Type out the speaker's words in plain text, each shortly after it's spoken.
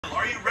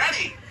Are you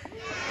ready?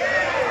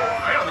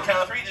 Yeah. All right, on the count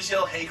of three, just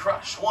yell, "Hey,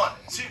 Crush." 1,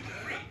 2,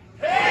 3.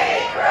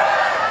 Hey,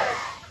 Crush!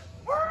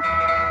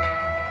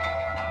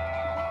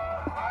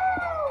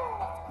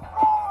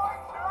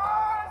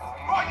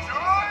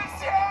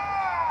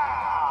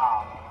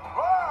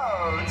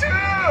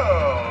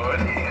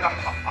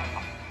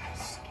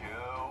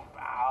 Scoop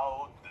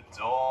out the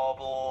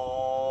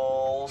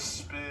double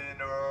spinner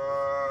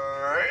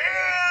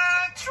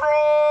intro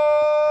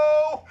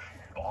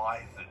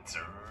by the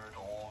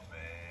Turtle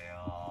Man.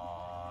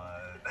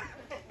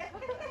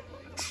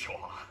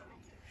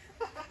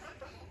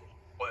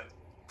 But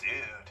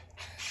dude,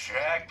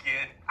 check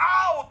it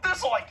out!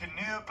 There's like a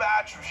new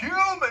batch of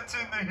humans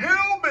in the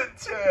human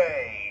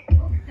tank!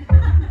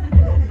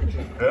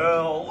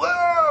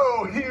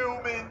 Hello,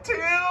 human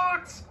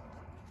dudes!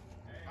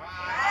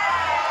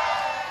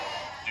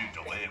 Do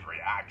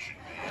delivery action,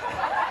 man.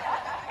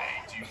 Hey,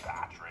 dude,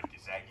 Patrick,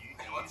 is that you?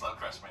 Hey, what's up,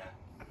 Crush Man?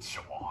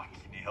 Shaw,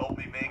 can you help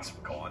me make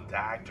some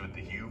contact with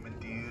the human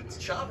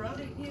dudes? Shaw, bro.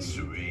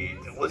 Sweet.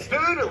 Let's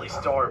totally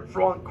start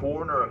front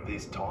corner of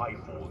this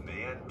typhoon,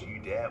 man. Do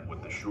that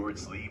with the short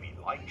sleevey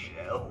light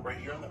shell. Right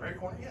here on the very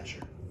corner? Yeah,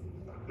 sure.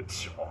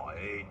 Shaw,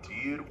 hey,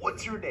 dude,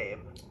 what's your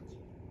name?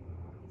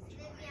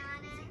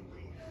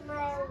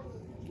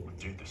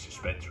 Dude, the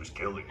suspense was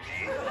killing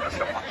me.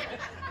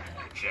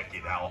 Check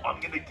it out. I'm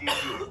gonna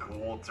give you a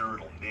cool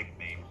turtle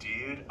nickname,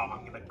 dude.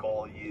 I'm gonna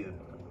call you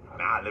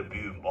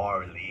Malibu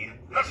Marlin.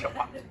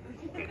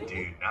 And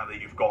dude, now that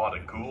you've got a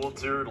cool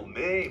turtle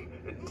name,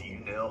 do you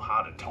know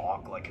how to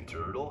talk like a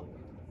turtle?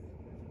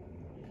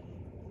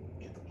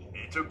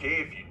 It's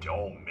okay if you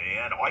don't,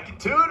 man. I can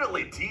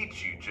totally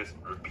teach you. Just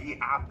repeat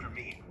after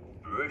me.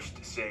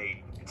 First,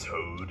 say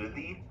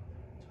totally.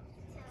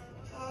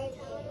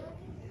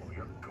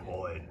 You're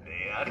good,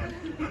 man.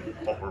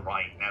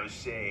 Alright, now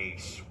say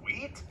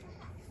sweet.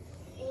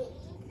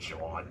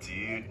 Sure,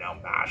 dude. Now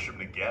mash them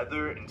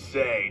together and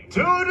say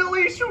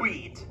totally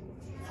sweet.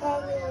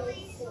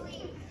 Totally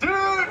sweet.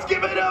 Dudes,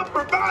 give it up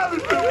for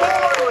Malibu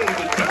Marlin,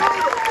 the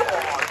turtle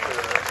walker.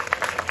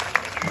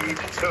 Dude,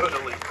 you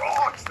totally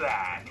rocks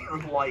that.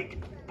 You're like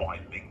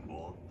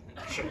bilingual.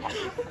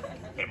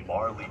 And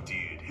Marley,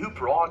 dude, who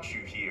brought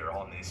you here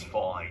on this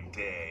fine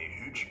day?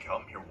 Who'd you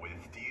come here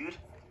with, dude?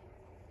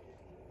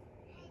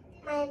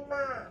 My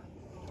mom.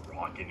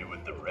 Rocking it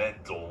with the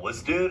rental.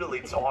 Let's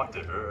totally talk to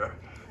her.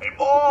 Hey,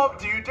 Mom,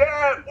 dude,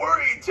 Dad, where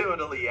are you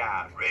totally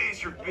at?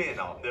 Raise your fin.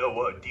 I'll know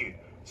what, dude.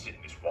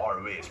 Sitting as far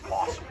away as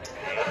possible,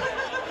 man.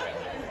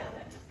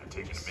 I'm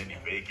taking a mini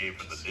vacay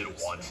for the little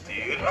ones,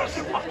 dude.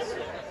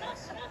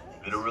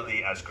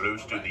 Literally as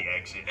close to the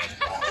exit as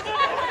possible.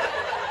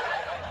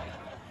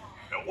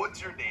 Now, what's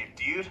your name,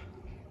 dude?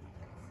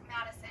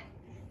 Madison.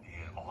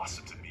 Yeah,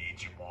 awesome to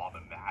meet you, Mom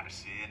and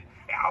Madison.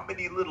 How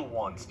many little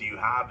ones do you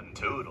have in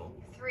total?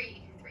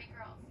 3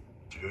 girls.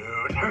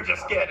 Dude, you're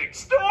just getting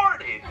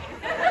started.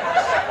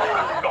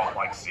 I've got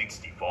like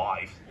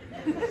 65.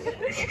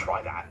 You should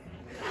try that.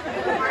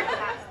 Hard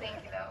pass,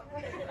 thank you though.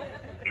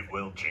 It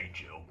will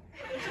change you.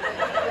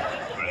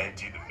 But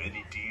do the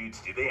mini dudes,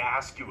 do they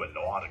ask you a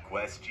lot of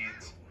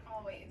questions?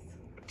 Always.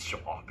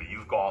 Sure, but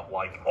you've got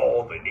like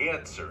all the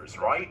answers,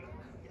 right?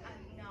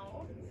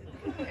 No.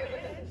 I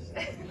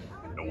wish.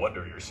 No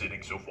wonder you're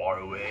sitting so far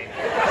away.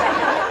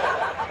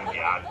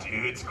 Yeah,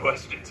 dudes,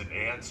 questions and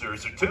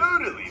answers are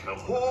totally the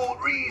whole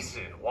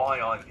reason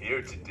why I'm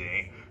here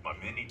today. My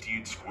mini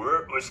dude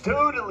Squirt was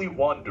totally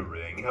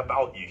wondering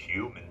about you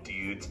human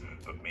dudes,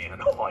 but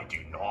man, I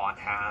do not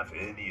have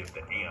any of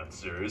the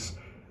answers.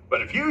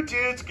 But if you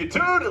dudes could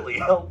totally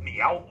help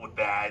me out with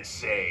that,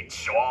 say,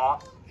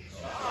 Shaw.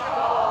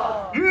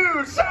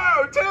 You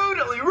sound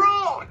totally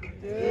rock!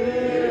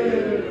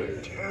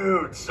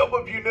 Dude, some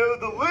of you know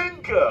the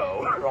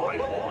lingo.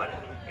 Right on.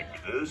 And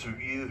for those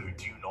of you who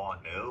do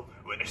not know,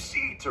 when a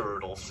sea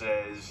turtle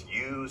says,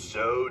 you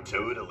so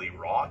totally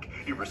rock,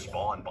 you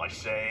respond by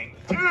saying,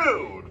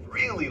 dude,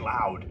 really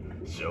loud.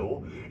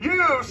 So,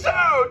 you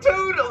so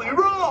totally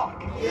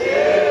rock!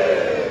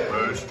 Yeah!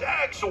 Most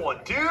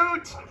excellent,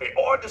 dudes! Hey,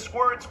 on to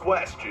Squirt's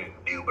question.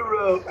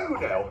 Numero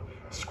uno.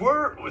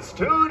 Squirt was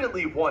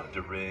totally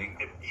wondering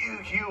if you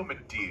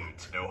human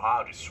dudes know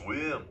how to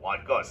swim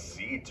like us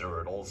sea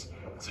turtles.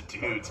 So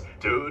dudes,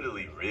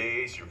 totally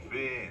raise your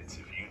fins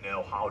if you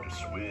know how to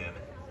swim.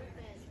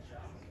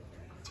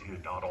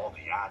 Dude, not all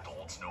the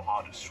adults know how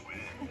to swim,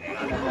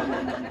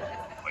 man.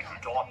 Like we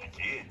taught the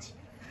kids.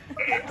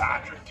 Hey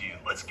Patrick,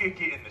 dude, let's get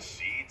you in the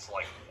seats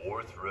like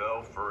 4th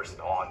row, first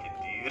talking,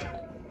 dude.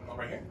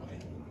 Right here.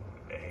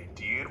 Hey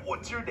dude,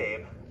 what's your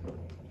name?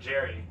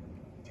 Jerry.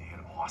 Dude,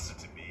 awesome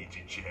to meet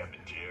you, Jam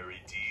and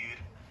Jerry, dude.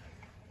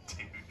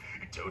 Dude,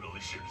 you totally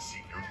should have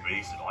seen your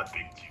face and I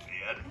picked you,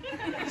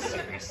 man.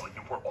 Seriously,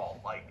 we're all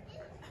like...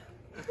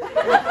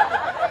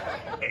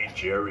 Hey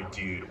Jerry,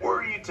 dude, where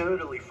are you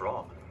totally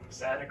from?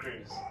 Santa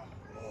Cruz.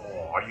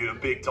 Oh, are you a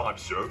big-time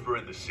surfer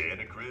in the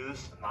Santa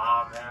Cruz?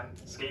 Nah, man.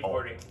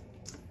 Skateboarding.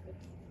 Oh.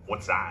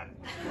 What's that?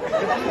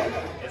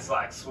 It's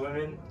like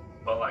swimming,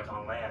 but like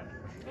on land.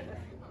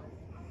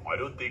 I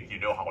don't think you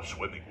know how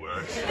swimming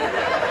works.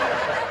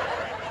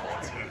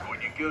 Dude, when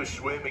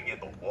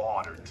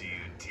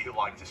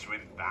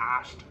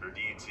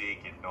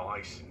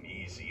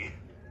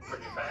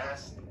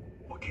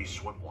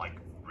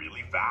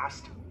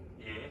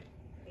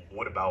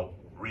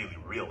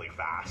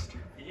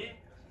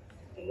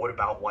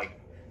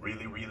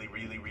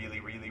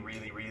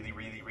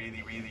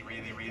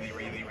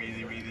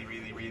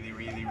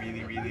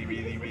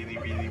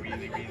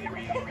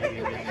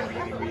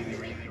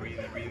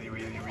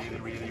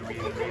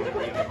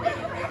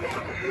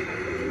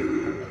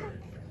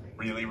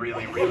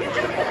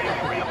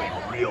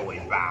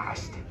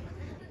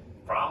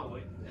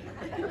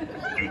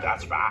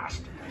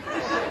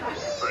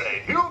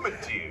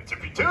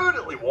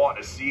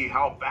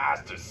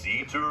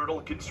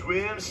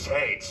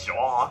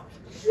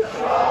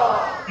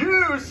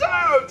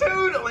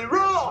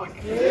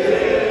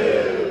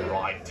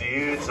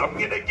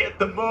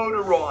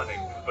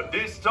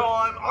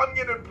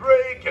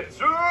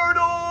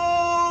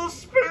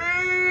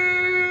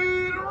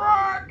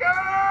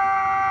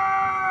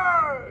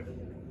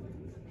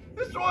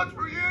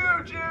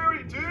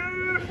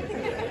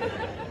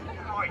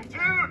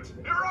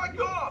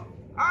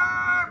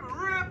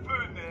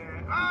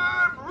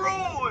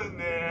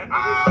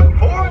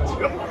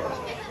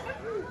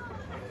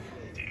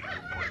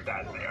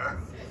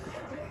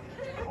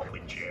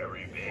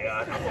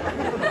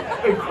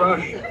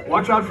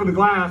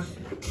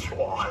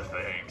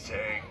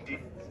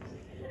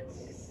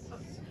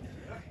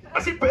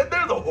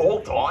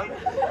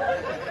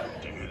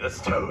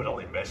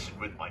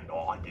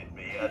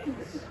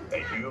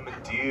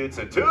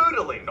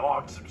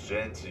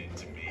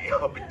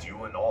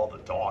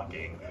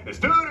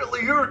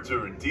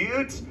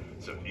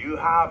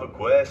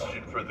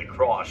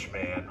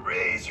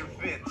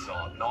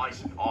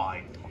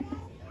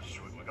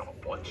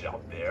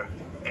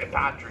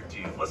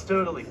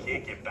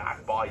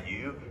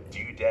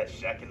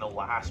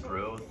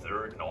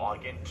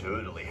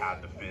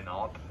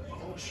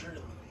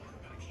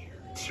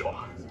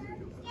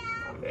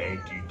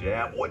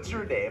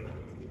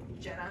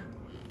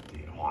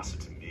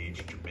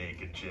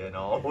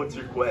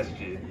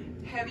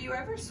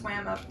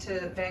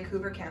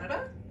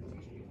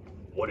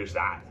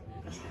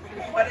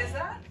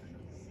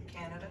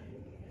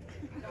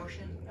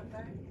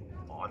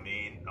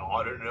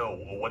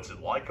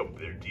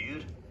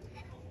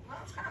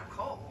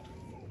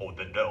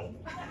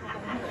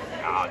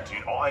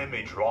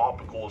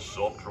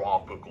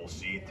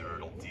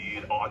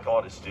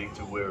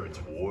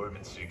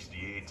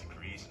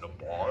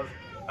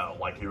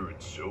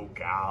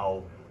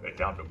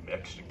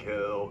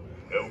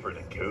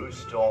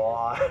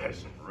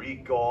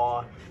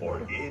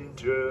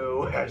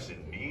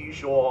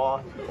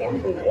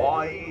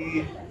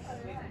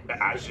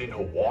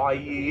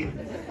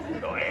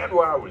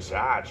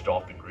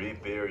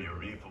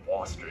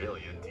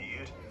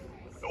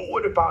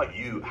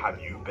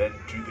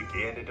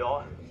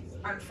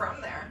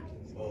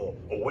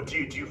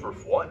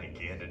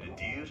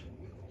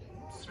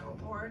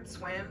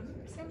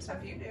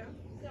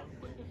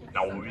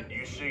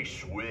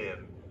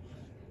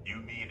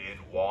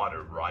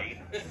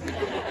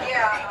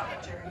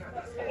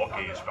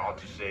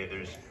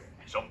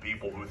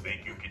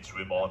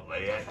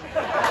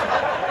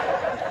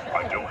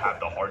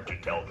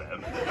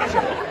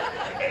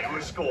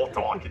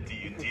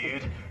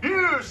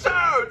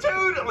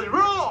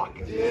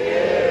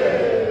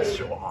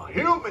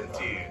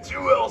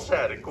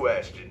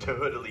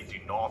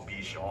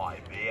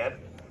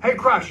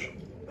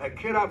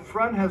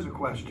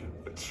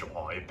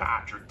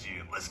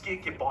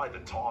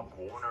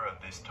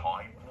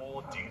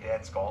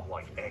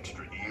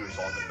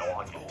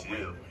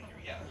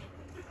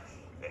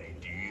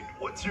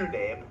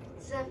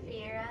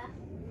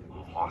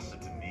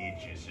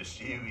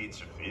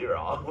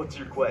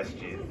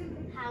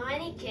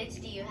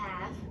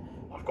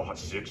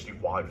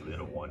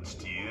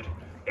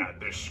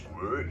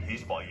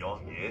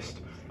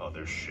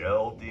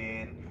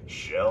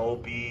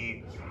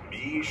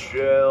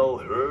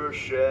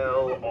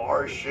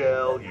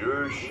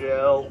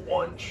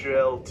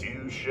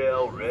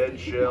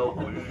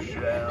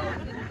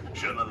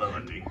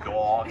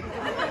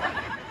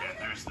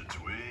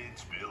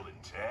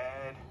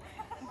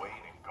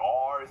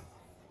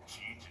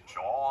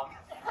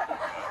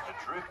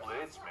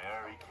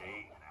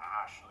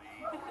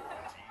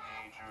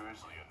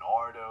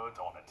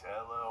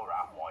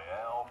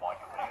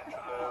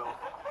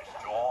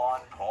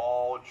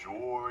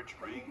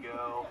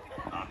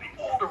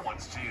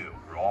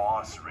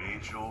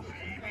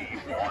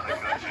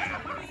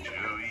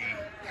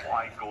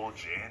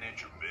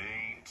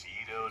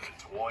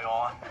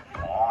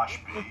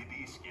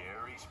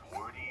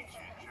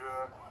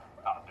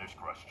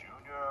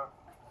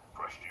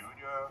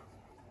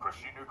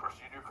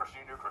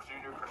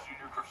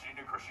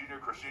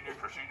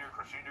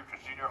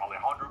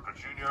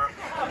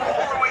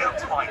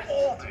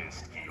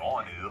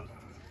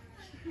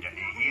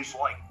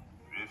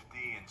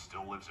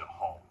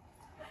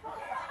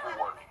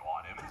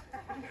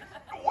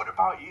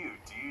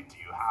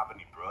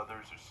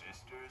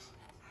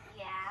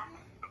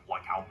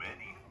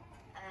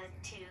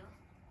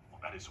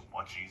That is a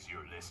much easier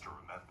list to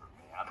remember,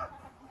 man.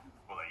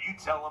 Well, then you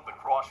tell him the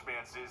Crush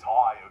Man says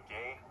hi,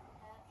 okay?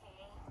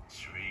 Okay.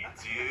 Sweet,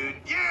 dude.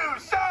 You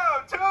so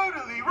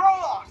totally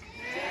rock!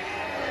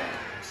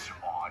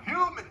 Come on,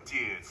 human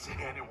dudes.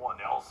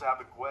 Anyone else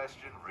have a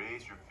question?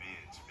 Raise your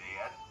fists,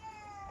 man.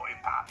 Hey,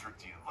 Patrick,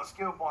 dude, let's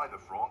go by the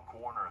front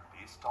corner of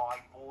this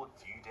time full and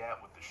do that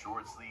with the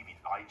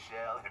short-sleeved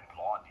nightshell and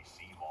blondie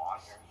sea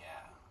moss.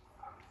 Yeah.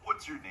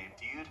 What's your name,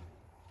 dude?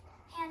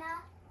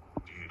 Hannah,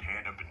 Dude,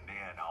 Hannah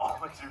Banana.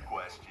 What's your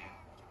question?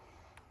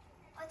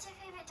 what's your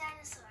favorite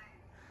dinosaur?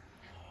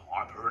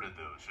 I've heard of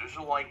those. Those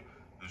are like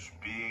those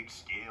big,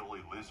 scaly,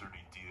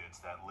 lizardy dudes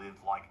that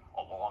lived like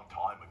a long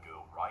time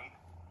ago, right?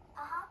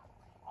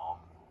 Uh-huh.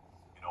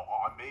 You know,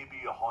 I may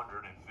be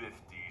 150,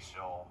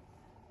 so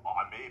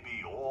I may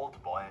be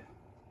old, but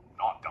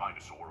not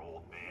dinosaur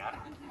old, man.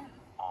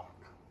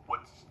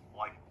 What's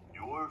like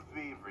your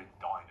favorite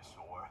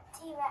dinosaur?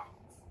 T-Rex.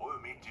 Oh,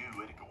 me too.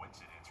 What a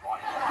coincidence,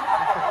 right?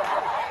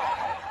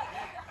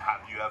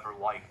 Have you ever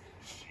like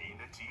seen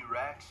a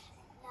T-Rex?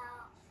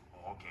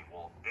 No. Okay,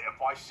 well,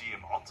 if I see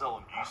him, I'll tell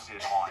him you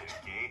said hi,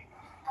 okay?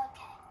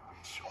 Okay.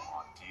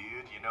 Sean,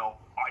 dude, you know,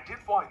 I did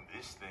find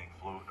this thing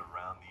floating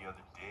around the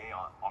other day.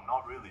 I'm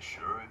not really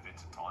sure if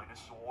it's a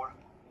dinosaur.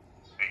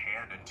 Hey,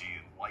 Hannah,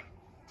 dude, like,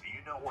 do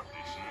you know what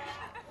this is?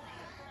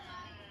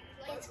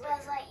 It's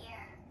Buzz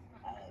Lightyear.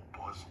 Oh,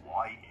 Buzz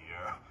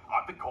Lightyear.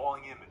 I've been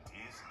calling him a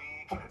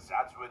Disney, because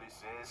that's what it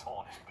says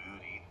on his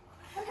booty.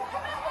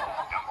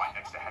 Yeah, right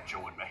next to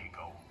Hedgehog in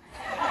Mexico.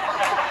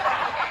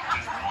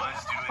 Does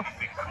Buzz do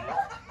anything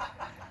cool?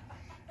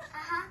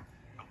 Uh-huh.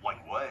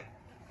 Like what?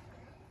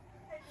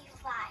 He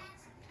flies.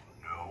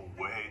 No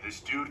way, this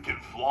dude can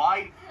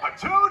fly? I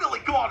totally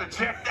gotta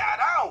check that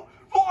out!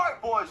 Fly,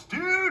 Buzz,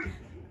 dude!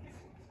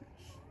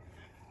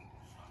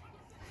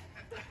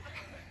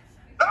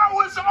 That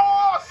was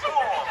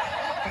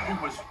awesome! He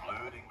was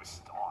floating with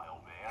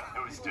style, man.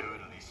 It was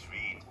totally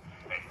sweet.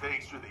 And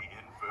thanks for the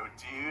info,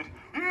 dude.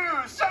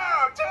 You so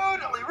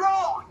totally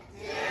rock!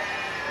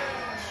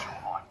 Yeah!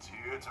 Sean,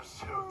 dudes are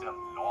so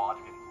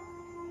demonic.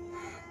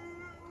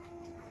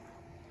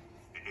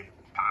 Hey,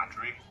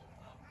 Patrick,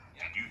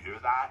 did you hear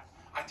that?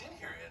 I did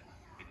hear it.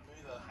 Maybe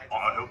the Oh,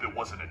 I hope it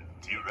wasn't a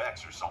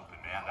T-Rex or something,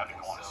 man. That'd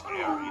be kind of scary.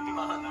 No,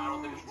 I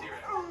don't think it's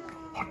T-Rex.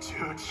 Oh,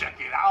 dude, check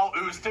it out.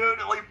 It was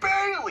totally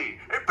Bailey.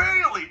 Hey,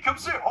 Bailey, come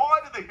say hi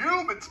to the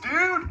humans,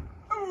 dude.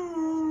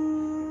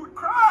 Ooh,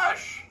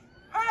 Crush!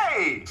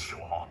 Hey!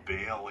 Oh,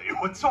 Bailey,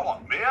 what's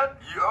up, man?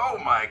 Yo,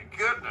 my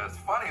goodness,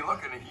 funny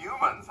looking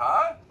humans,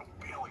 huh?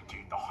 Bailey,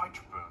 dude, the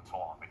hydrophone's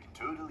on. I can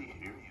totally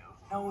hear you.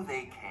 No,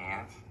 they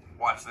can't.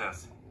 Watch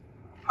this.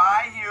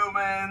 Hi,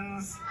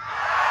 humans!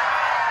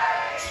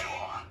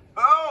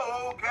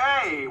 Oh,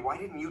 okay. Why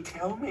didn't you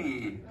tell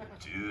me?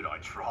 Dude, I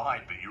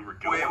tried, but you were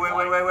going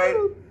Wait.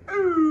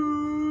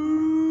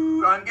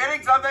 Ooh, I'm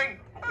getting something.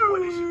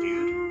 What is it,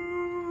 dude?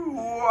 Ooh,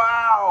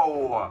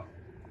 wow.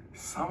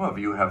 Some of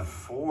you have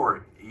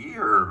 4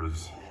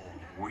 ears.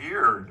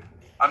 Weird.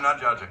 I'm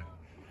not judging.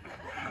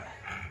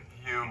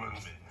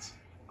 Humans.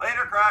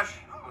 Later, Crush.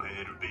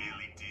 Later,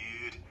 Bailey,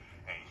 dude.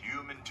 And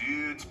human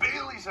dudes,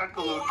 Bailey's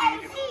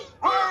echolocated.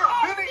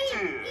 Mini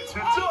dudes, it's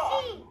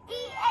up.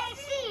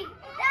 D-A-C!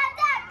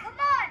 Dad, come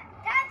on!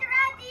 Time to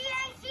ride the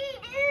EAC,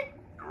 dude!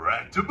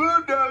 Direct to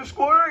Mundo,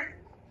 Squirt.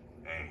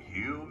 And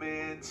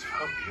humans,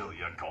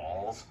 Amelia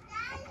calls.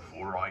 But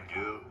before I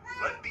go,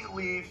 let me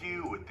leave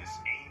you with this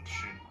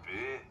ancient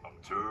bit of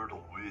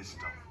turtle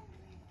wisdom.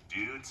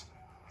 Dudes,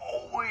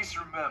 always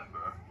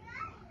remember,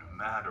 no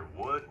matter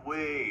what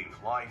wave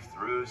life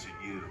throws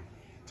at you,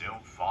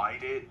 don't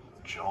fight it,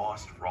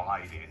 just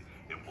ride it.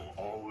 It will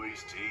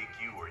always take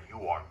you where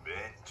you are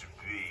meant to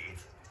be.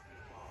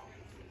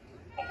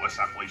 Oh, what's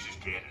that place? Is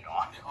Canada.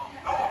 Alright,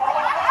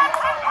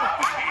 I'm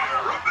out of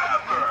here.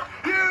 Remember,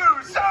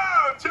 you so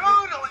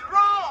totally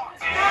rock!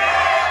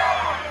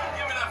 Yeah!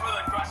 Give it up for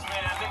the Crush Man.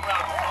 Big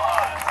round of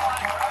applause.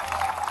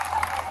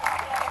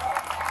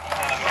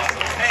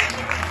 Hey,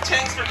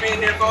 thanks for being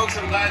here, folks.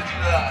 I'm glad you,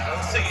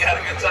 looks like you had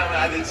a good time, and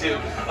I did too.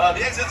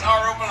 The exits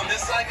are open on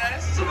this side,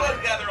 guys. So go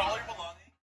ahead, guys.